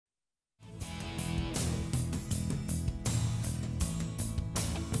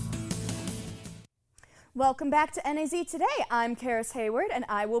Welcome back to NAZ Today. I'm Karis Hayward and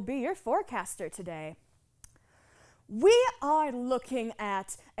I will be your forecaster today. We are looking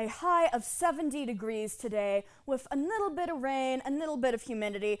at a high of 70 degrees today with a little bit of rain, a little bit of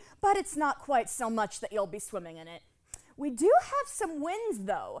humidity, but it's not quite so much that you'll be swimming in it. We do have some winds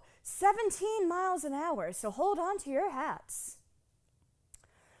though, 17 miles an hour, so hold on to your hats.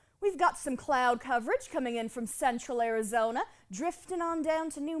 We've got some cloud coverage coming in from central Arizona, drifting on down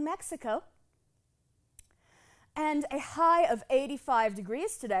to New Mexico. And a high of 85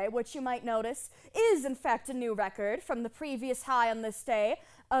 degrees today, which you might notice is in fact a new record from the previous high on this day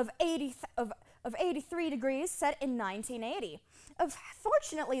of 83 degrees set in 1980.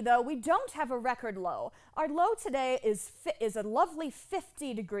 Fortunately though, we don't have a record low. Our low today is a lovely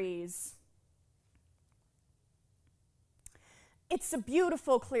 50 degrees. It's a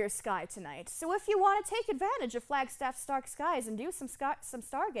beautiful clear sky tonight, so if you want to take advantage of Flagstaff's stark skies and do some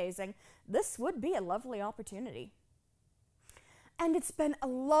stargazing, this would be a lovely opportunity. And it's been a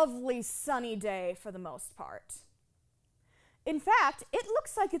lovely sunny day for the most part. In fact, it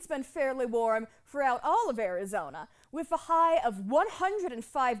looks like it's been fairly warm throughout all of Arizona, with a high of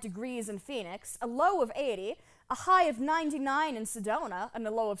 105 degrees in Phoenix, a low of 80, a high of 99 in Sedona, and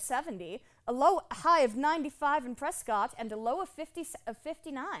a low of 70, a high of 95 in Prescott, and a low of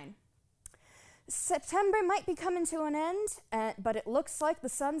 59. September might be coming to an end, but it looks like the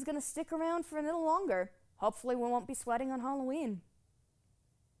sun's going to stick around for a little longer. Hopefully we won't be sweating on Halloween.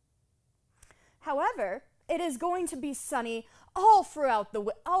 However, it is going to be sunny all throughout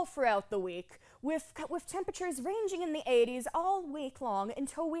the week, with temperatures ranging in the 80s all week long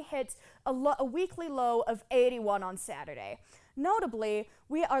until we hit a weekly low of 81 on Saturday. Notably,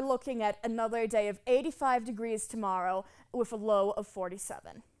 we are looking at another day of 85 degrees tomorrow with a low of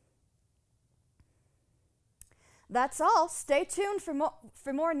 47. That's all. Stay tuned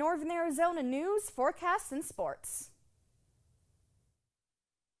for more Northern Arizona news, forecasts, and sports.